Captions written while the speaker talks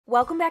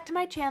Welcome back to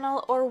my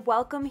channel, or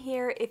welcome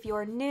here if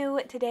you're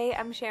new. Today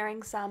I'm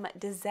sharing some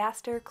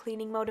disaster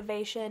cleaning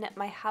motivation.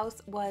 My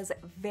house was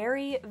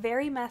very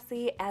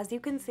messy, as you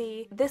can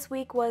see. This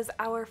week was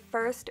our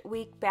first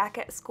week back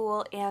at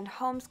school and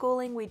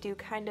homeschooling. We do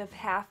kind of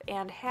half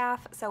and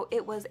half, so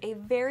it was a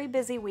very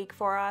busy week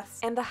for us.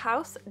 And the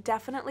house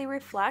definitely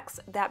reflects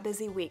that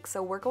busy week,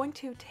 so we're going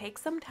to take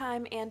some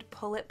time and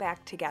pull it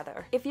back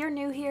together. If you're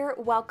new here,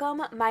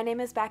 welcome. My name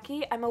is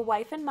Becky. I'm a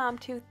wife and mom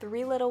to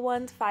 3 little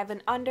ones, 5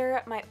 and under.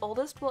 My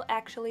oldest will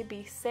actually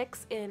be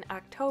 6 in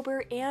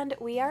October, and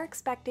we are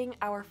expecting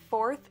our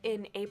 4th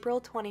in April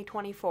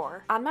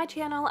 2024. On my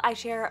channel, I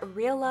share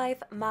real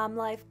life, mom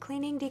life,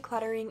 cleaning,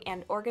 decluttering,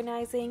 and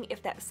organizing.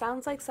 If that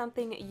sounds like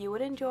something you would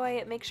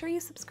enjoy, make sure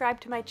you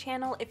subscribe to my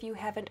channel if you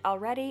haven't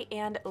already,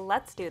 and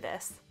let's do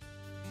this.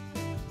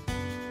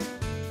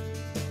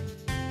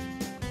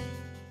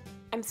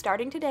 I'm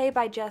starting today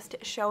by just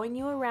showing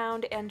you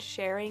around and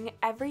sharing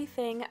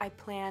everything I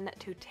plan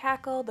to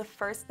tackle. The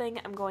first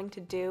thing I'm going to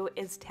do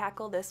is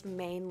tackle this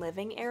main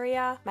living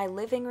area, my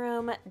living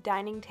room,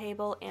 dining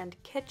table, and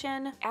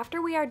kitchen.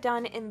 After we are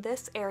done in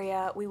this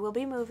area, we will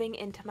be moving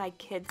into my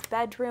kids'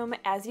 bedroom.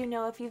 As you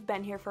know, if you've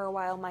been here for a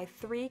while, my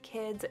 3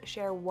 kids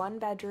share one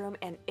bedroom,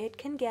 and it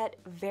can get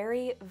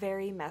very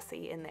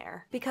messy in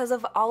there. Because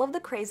of all of the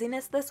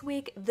craziness this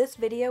week, this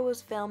video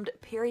was filmed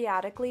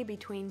periodically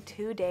between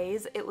 2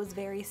 days. It was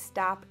very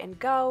stop and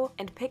go,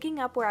 and picking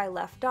up where I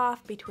left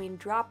off between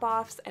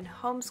drop-offs and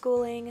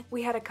homeschooling.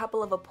 We had a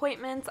couple of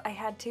appointments. I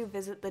had to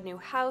visit the new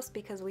house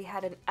because we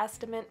had an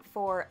estimate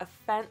for a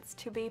fence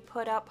to be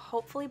put up,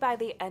 hopefully by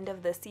the end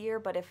of this year,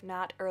 but if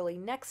not, early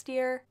next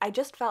year. I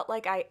just felt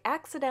like I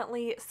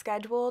accidentally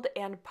scheduled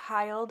and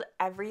piled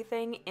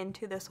everything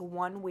into this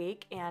 1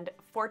 week, and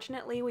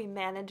fortunately we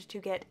managed to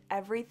get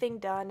everything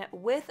done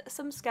with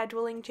some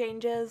scheduling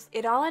changes.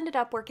 It all ended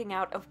up working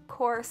out, of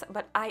course,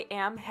 but I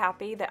am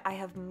happy that I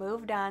have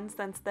moved on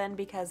since then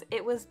because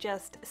it was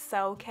just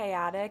so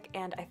chaotic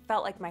and I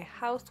felt like my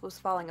house was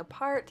falling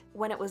apart.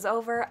 When it was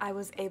over, I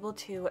was able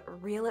to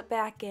reel it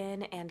back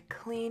in and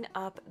clean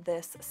up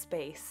this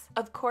space.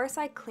 Of course,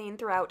 I clean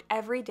throughout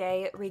every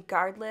day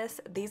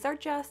regardless. These are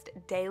just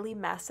daily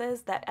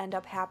messes that end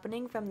up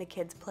happening from the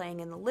kids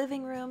playing in the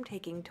living room,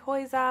 taking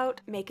toys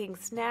out, making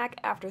snack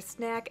after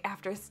snack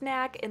after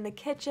snack in the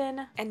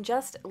kitchen, and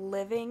just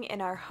living in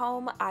our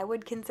home. I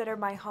would consider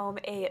my home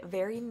a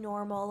very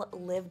normal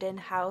lived-in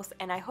house,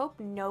 and I hope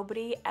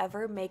nobody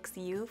ever makes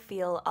you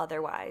feel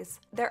otherwise.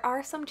 There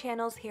are some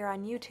channels here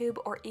on YouTube,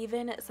 or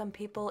even some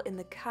people in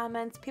the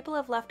comments. People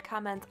have left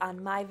comments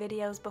on my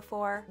videos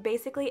before,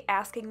 basically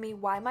asking me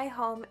why my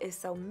home is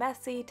so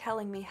messy,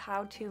 telling me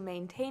how to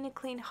maintain a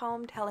clean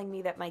home, telling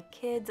me that my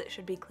kids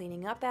should be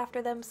cleaning up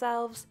after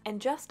themselves,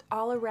 and just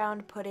all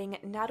around putting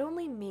not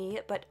only me,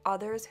 but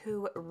others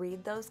who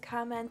read those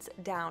comments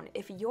down.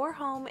 If your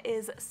home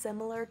is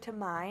similar to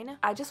mine,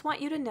 I just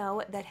want you to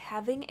know that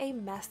having a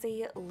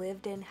messy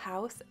lived-in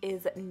house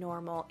is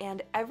normal,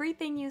 and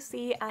everything you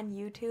see on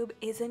YouTube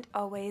isn't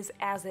always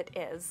as it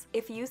is.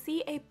 If you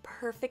see a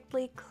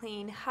perfectly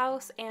clean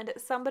house and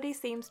somebody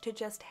seems to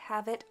just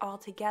have it all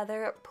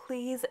together,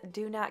 please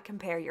do not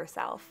compare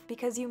yourself,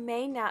 because you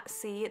may not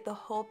see the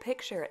whole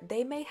picture.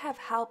 They may have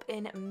help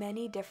in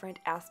many different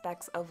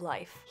aspects of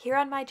life. Here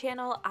on my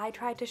channel, I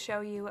try to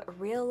show you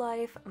real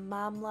life,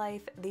 mom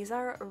life. These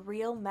are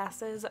real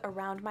messes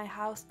around my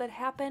house that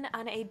happen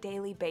on a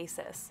daily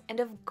basis. And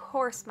of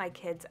course my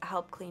kids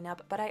help clean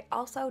up, but I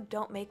also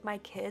don't make my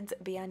kids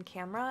be on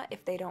camera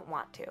if they don't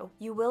want to.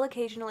 You will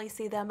occasionally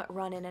see them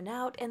run in and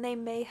out, and they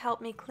may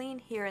help me clean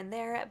here and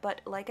there,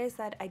 but like I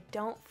said, I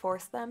don't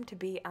force them to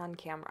be on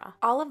camera.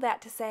 All of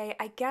that to say,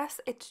 I guess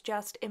it's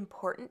just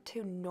important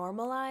to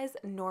normalize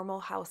normal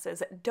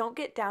houses. Don't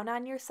get down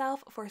on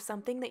yourself for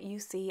something that you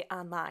see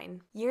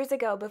online. Years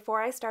ago,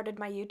 before I started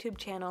my YouTube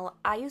channel,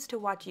 I used to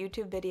watch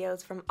YouTube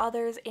videos from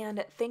others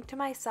and think to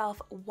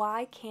myself,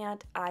 why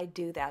can't I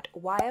do that?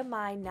 Why am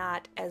I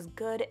not as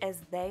good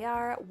as they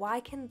are? Why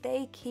can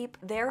they keep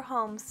their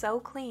home so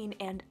clean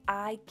and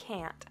I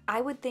can't?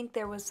 I would think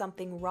there was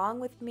something wrong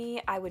with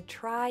me. I would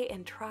try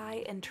and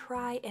try and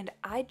try, and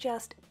I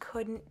just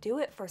couldn't do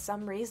it for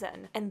some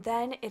reason. And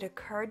then it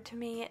occurred to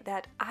me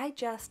that I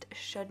just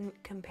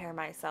shouldn't compare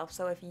myself.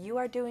 So if you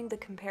are doing the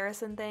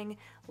comparison thing,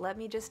 let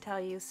me just tell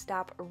you,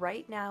 stop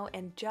right now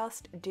and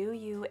just do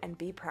you and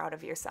be proud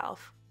of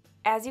yourself.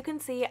 As you can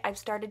see, I've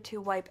started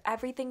to wipe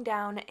everything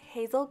down.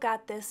 Hazel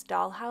got this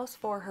dollhouse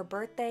for her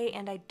birthday,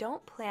 and I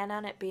don't plan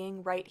on it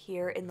being right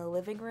here in the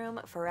living room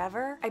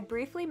forever. I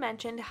briefly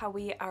mentioned how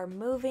we are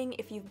moving.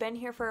 If you've been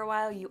here for a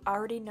while, you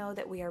already know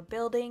that we are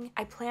building.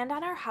 I planned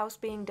on our house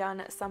being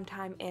done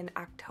sometime in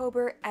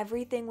October.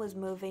 Everything was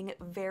moving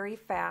very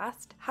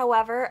fast.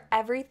 However,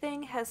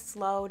 everything has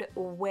slowed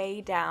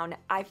way down.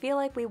 I feel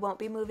like we won't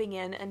be moving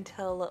in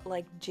until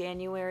like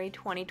January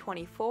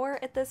 2024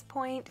 at this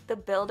point. The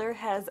builder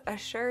has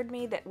assured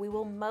me that we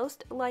will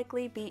most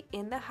likely be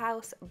in the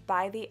house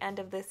by the end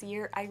of this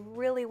year. I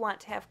really want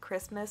to have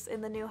Christmas in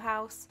the new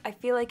house. I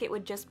feel like it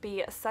would just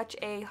be such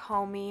a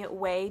homey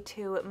way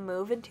to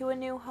move into a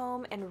new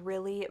home and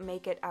really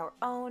make it our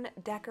own,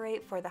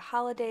 decorate for the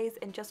holidays,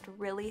 and just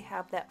really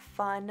have that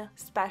fun,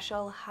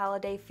 special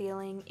holiday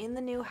feeling in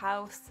the new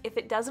house. If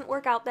it doesn't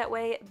work out that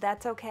way,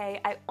 that's okay.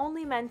 I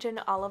only mention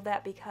all of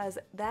that because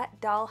that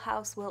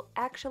dollhouse will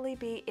actually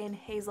be in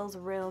Hazel's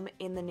room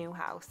in the new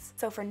house.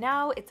 So for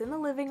now, it's in the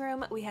living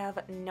room. We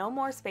have no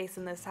more space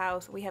in this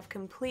house. We have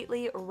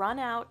completely run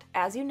out,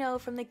 as you know,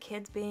 from the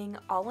kids being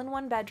all in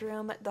one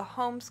bedroom, the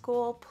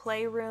homeschool,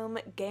 playroom,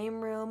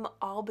 game room,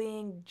 all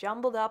being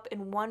jumbled up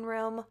in one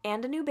room,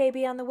 and a new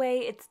baby on the way.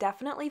 It's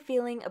definitely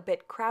feeling a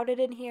bit crowded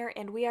in here,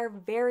 and we are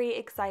very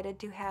excited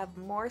to have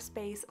more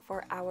space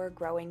for our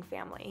growing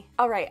family.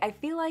 All right, I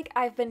feel like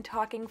I've been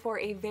talking for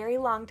a very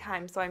long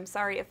time, so I'm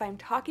sorry if I'm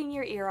talking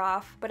your ear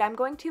off, but I'm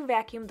going to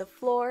vacuum the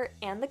floor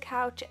and the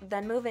couch,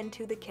 then move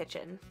into the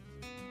kitchen.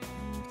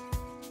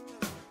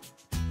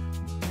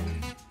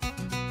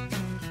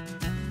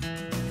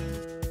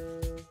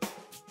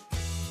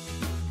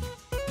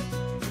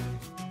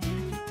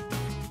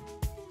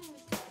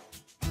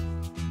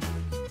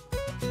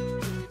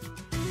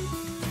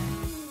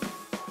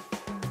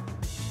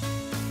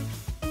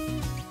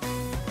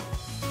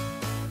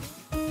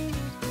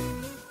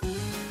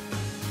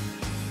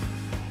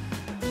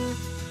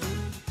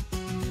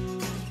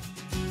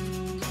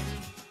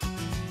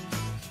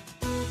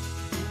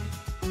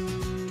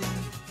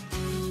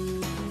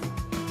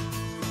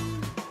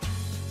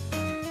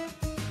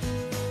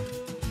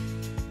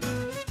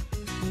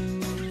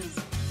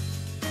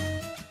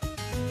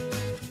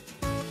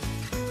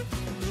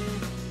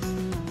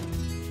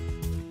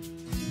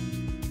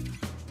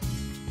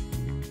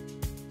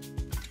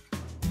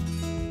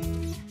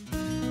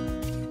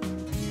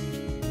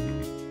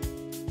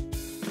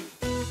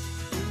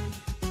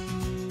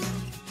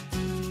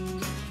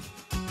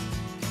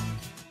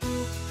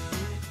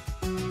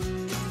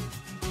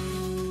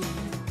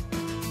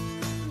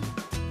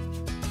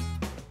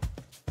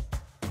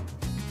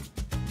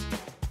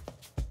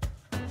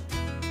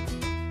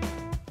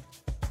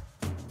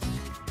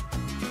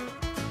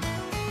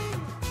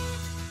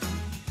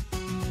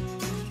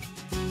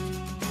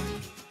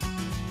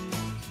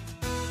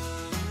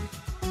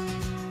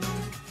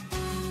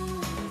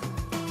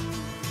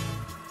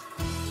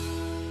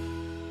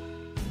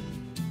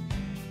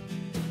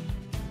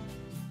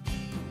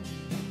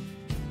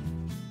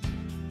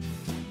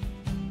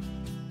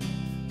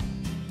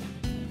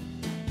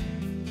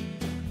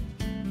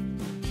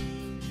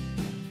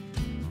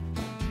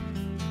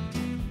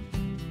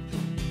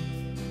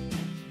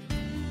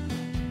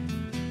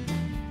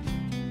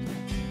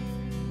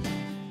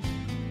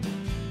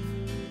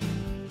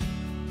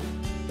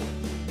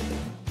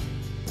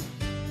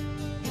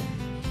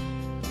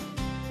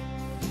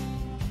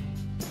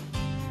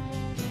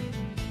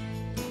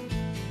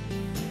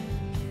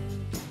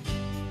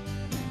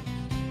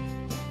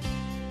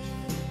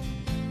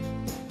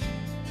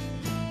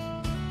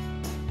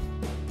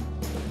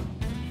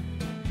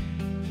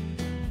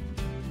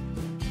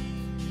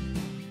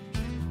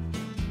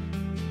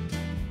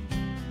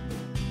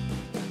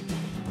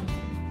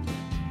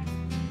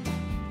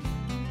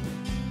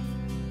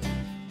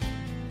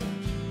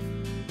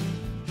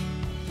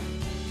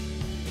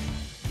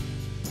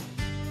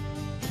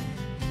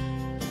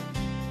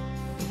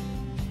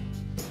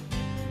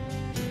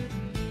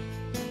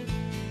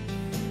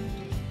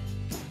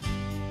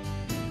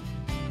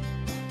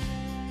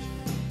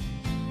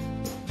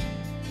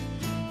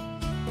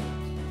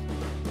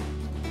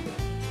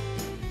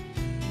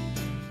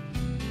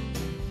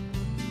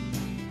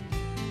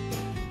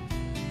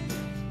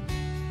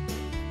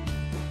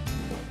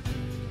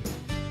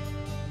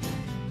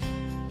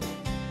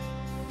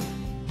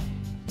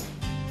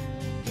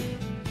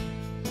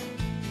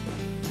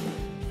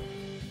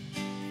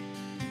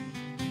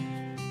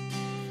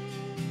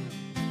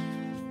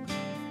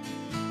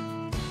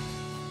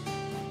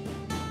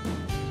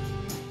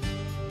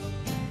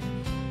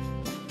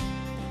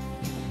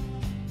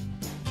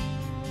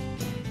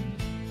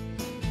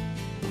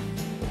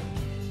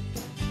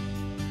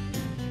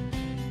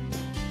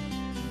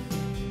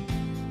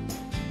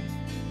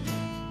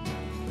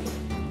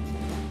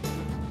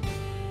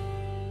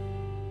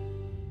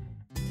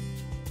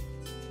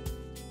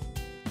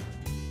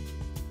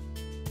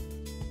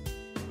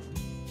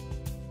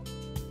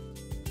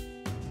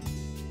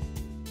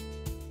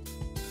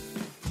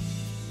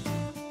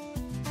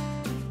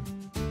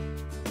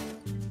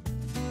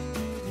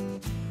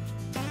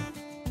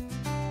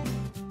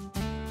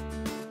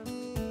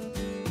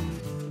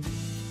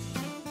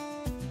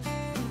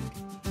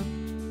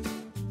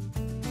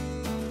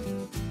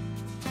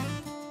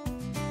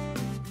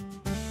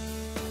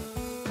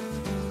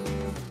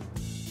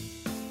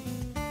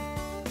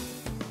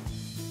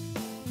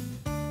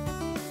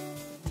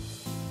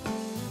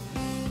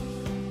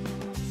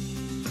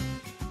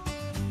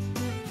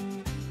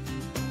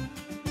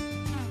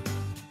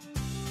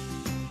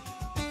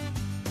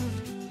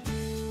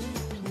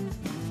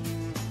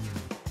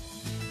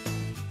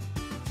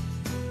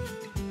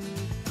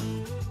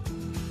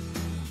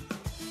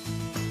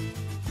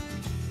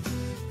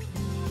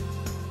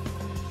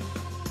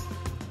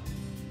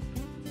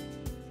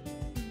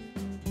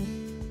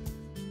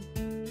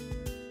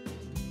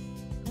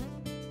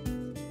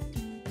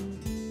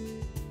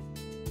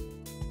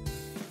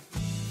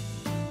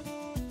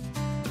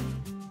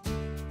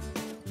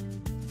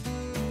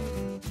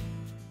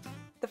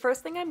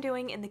 first thing I'm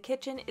doing in the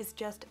kitchen is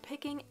just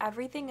picking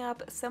everything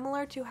up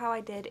similar to how I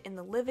did in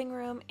the living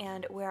room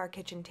and where our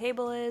kitchen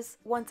table is.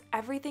 Once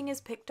everything is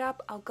picked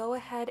up, I'll go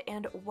ahead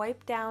and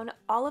wipe down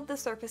all of the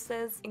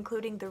surfaces,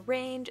 including the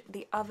range,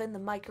 the oven, the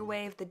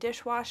microwave, the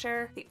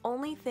dishwasher. The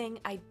only thing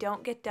I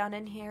don't get done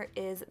in here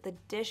is the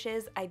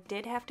dishes. I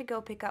did have to go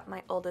pick up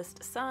my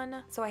oldest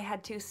son, so I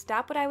had to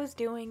stop what I was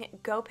doing,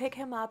 go pick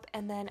him up,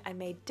 and then I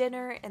made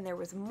dinner and there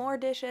was more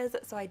dishes,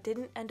 so I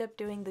didn't end up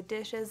doing the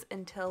dishes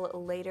until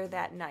later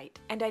that night.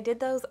 And I did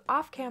those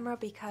off camera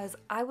because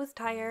I was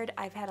tired.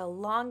 I've had a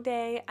long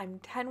day. I'm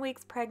 10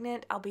 weeks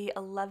pregnant. I'll be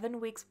 11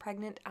 weeks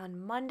pregnant on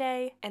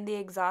Monday, and the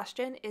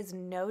exhaustion is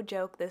no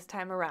joke this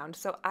time around.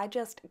 So I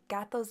just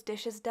got those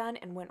dishes done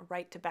and went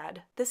right to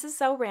bed. This is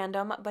so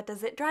random, but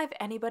does it drive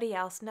anybody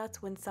else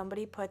nuts when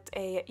somebody puts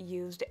a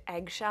used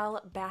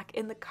eggshell back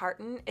in the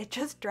carton? It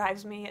just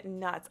drives me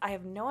nuts. I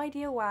have no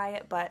idea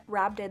why, but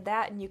Rob did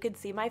that and you could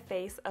see my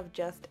face of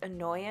just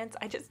annoyance.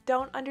 I just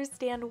don't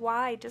understand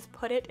why. Just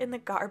put it in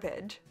the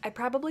garbage. I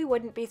probably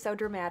wouldn't be so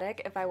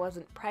dramatic if I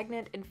wasn't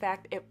pregnant. In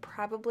fact, it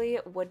probably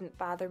wouldn't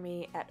bother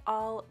me at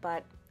all,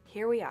 but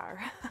here we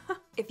are.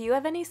 If you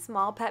have any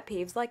small pet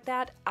peeves like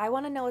that, I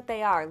want to know what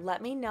they are.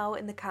 Let me know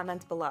in the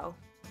comments below.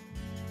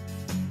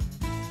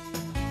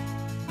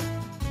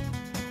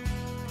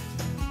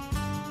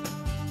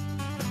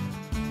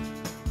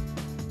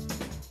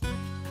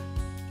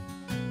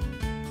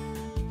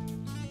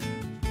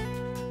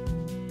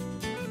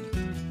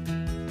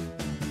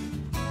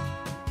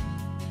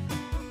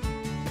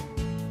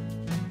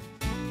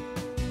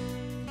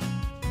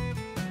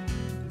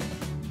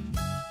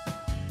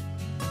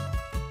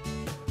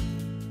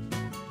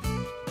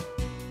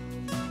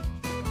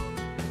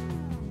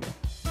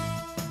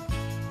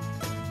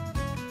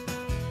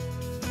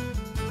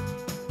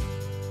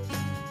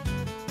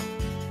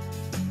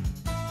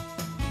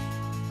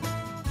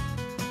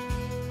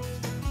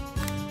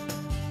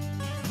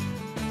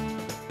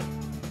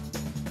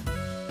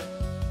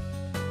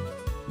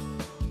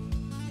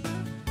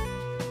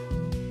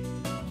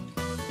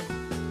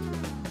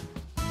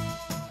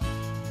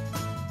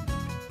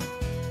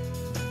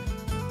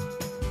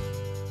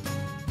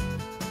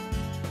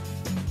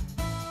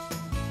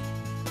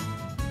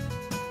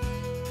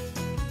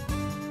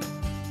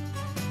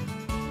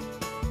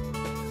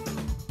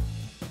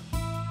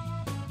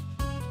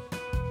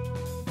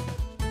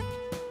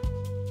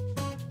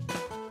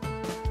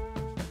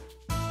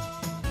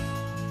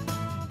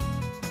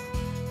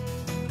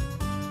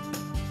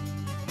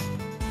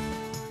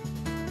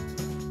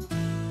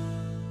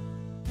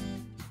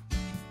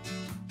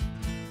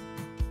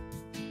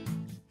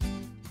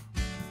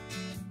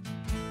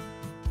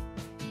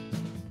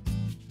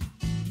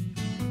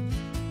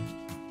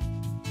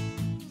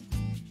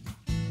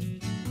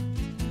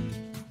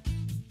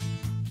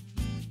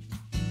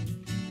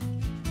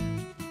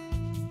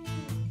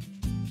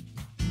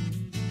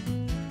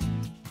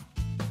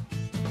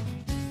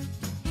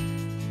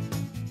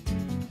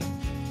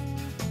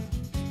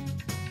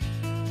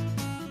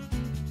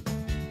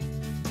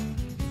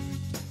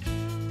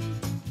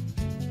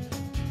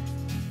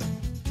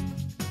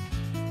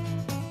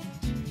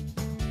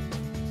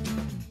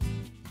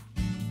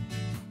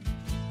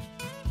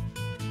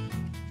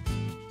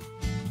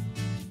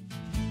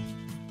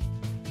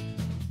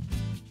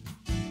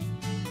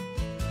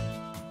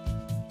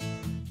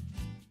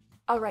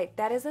 Alright,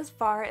 that is as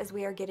far as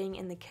we are getting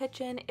in the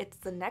kitchen. It's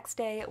the next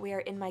day. We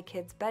are in my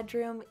kid's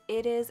bedroom.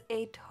 It is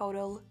a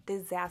total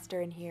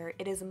disaster in here.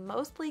 It is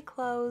mostly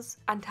clothes.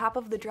 On top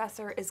of the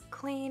dresser is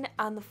clean.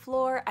 On the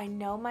floor, I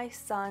know my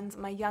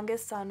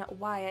youngest son,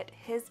 Wyatt,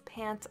 his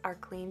pants are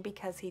clean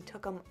because he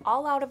took them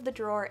all out of the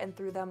drawer and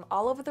threw them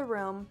all over the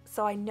room.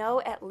 So I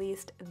know at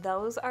least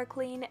those are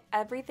clean.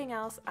 Everything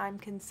else I'm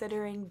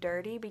considering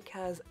dirty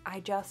because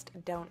I just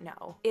don't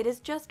know. It is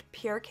just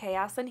pure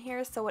chaos in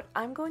here. So what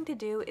I'm going to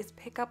do is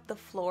pick up the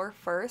floor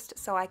first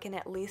so I can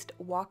at least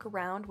walk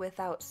around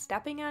without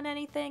stepping on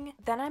anything.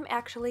 Then I'm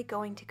actually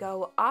going to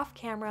go off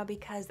camera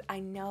because I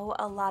know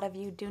a lot of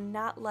you do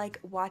not like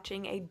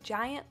watching a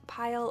giant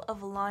pile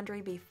of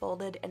laundry be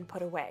folded and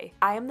put away.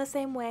 I am the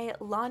same way.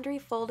 Laundry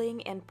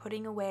folding and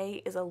putting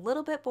away is a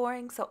little bit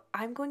boring, so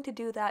I'm going to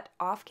do that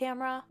off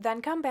camera.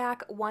 Then come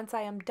back once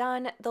I am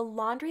done. The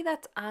laundry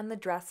that's on the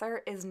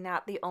dresser is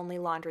not the only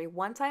laundry.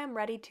 Once I am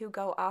ready to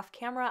go off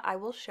camera, I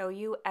will show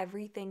you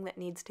everything that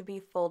needs to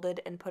be folded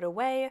and put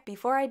away.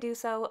 Before I do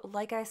so,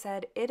 like I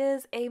said, it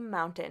is a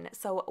mountain.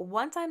 So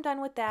once I'm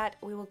done with that,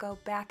 we will go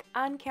back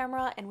on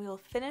camera and we will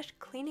finish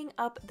cleaning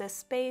up this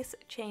space,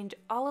 change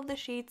all of the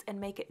sheets, and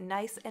make it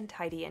nice and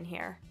tidy in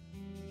here.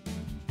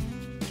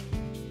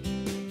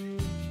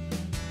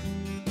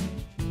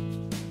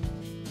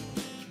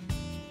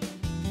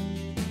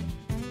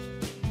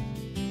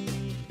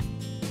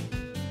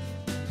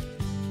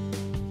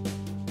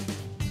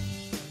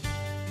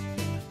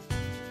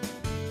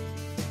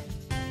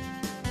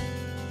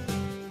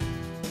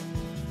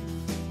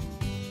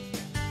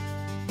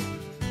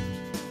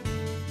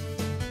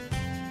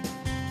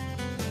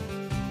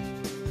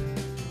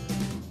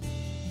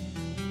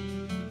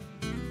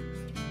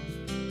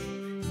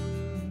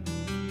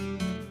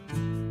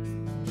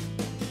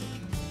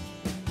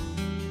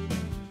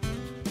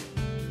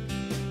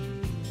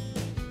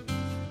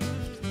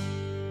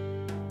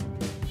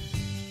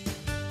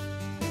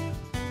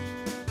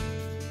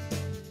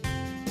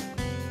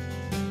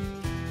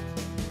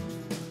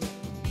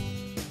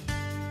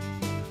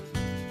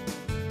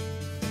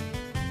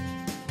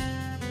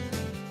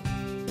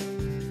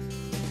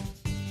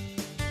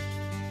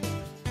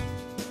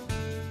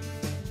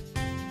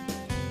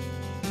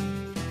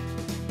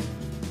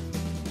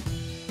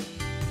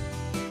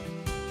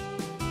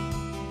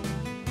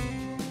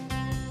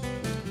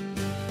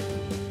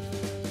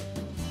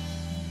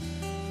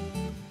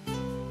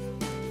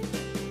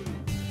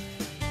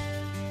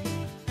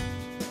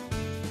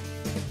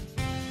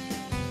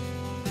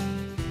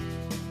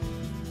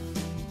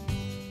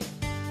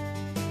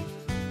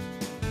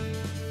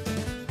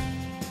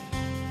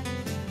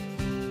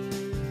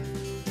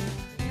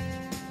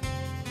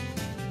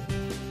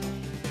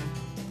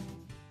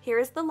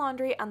 Here's the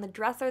laundry on the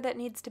dresser that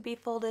needs to be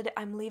folded.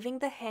 I'm leaving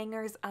the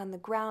hangers on the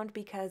ground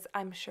because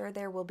I'm sure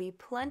there will be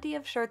plenty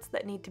of shirts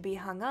that need to be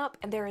hung up,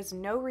 and there is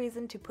no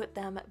reason to put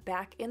them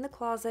back in the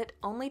closet,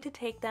 only to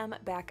take them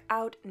back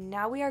out.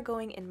 Now we are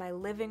going in my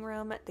living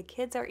room. The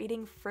kids are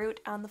eating fruit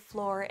on the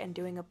floor and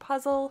doing a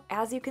puzzle.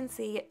 As you can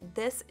see,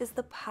 this is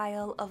the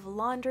pile of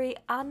laundry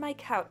on my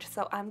couch,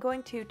 so I'm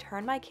going to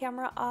turn my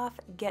camera off,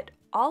 get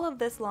all of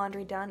this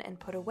laundry done and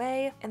put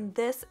away, and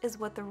this is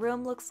what the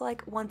room looks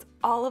like once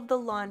all of the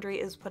laundry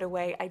is put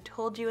away. I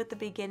told you at the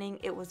beginning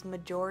it was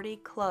majority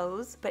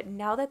clothes, but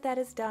now that that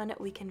is done,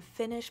 we can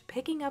finish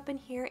picking up in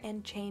here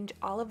and change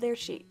all of their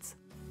sheets.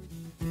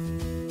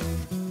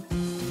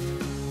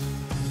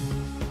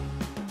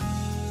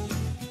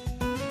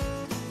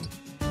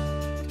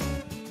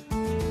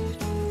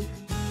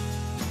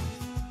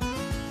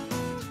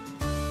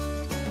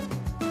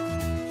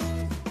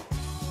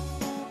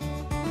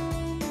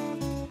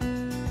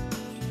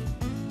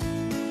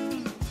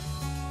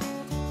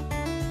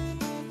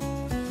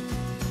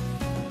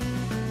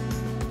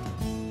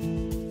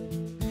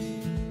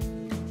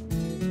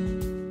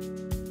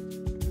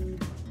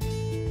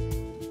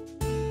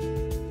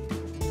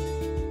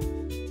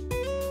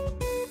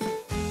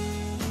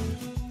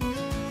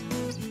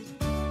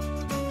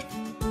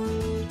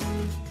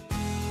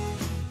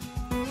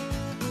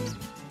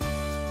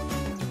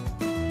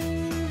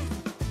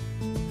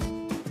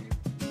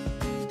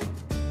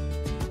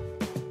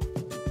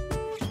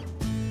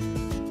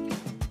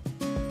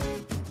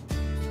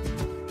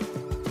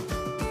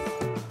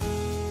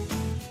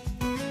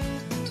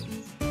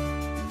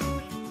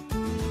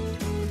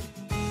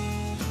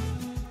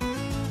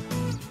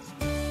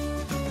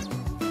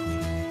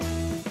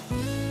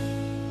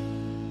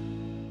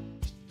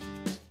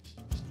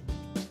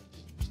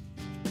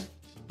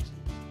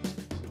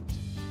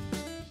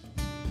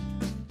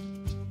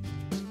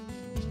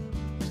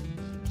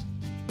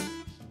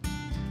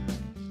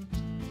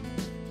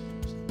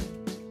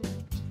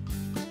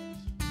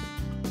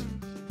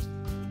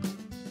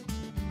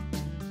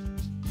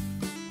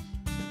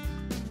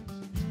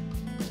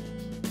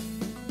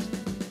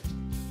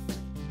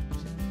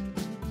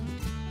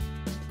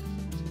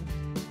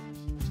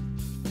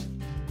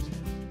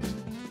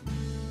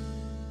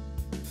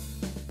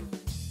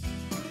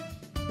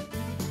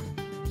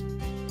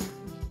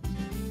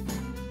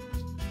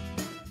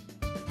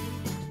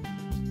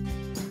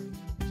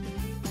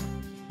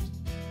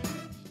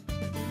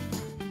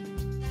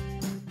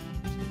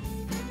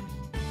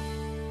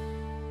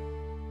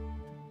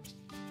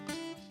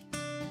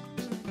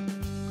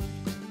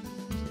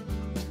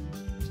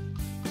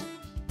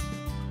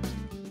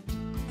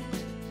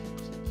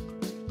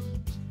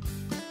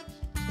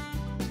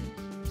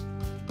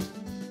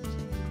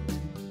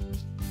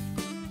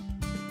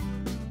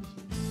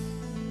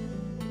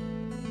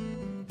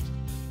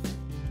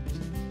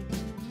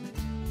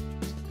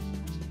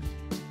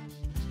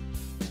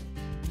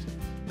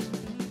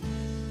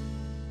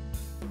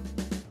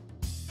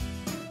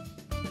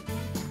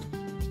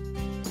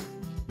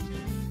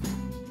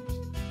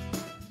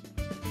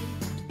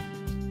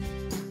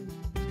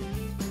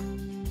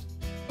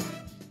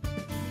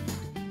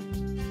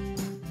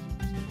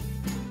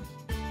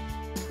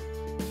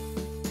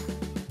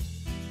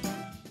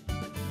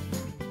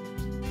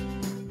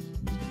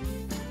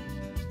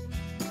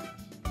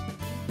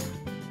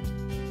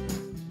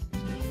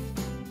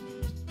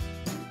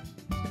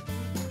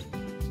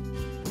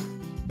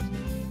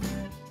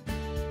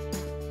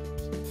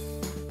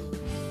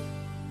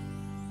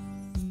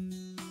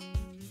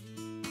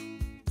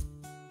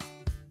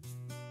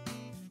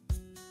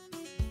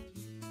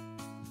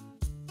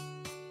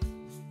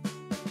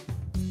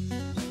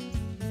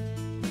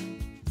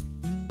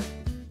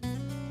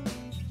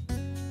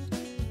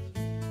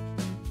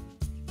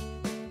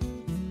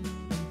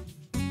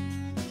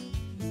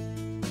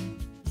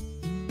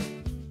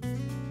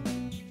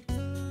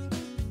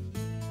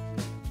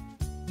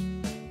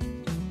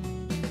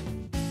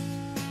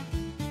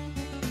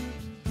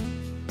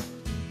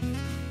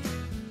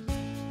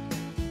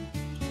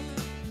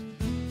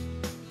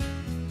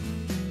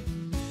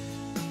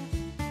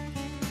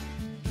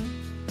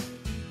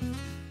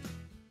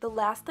 The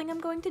last thing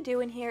I'm going to do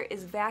in here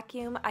is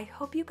vacuum. I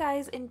hope you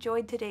guys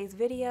enjoyed today's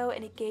video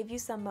and it gave you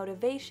some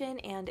motivation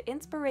and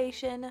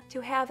inspiration to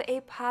have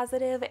a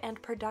positive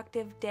and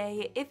productive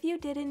day. If you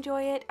did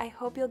enjoy it, I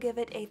hope you'll give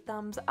it a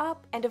thumbs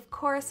up. And of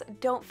course,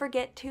 don't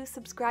forget to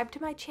subscribe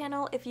to my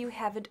channel if you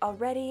haven't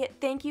already.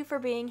 Thank you for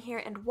being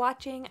here and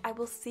watching. I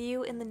will see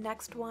you in the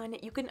next one.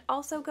 You can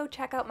also go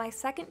check out my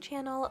second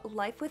channel,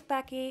 Life with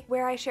Becky,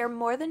 where I share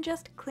more than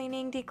just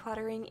cleaning,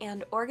 decluttering,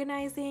 and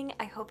organizing.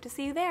 I hope to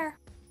see you there.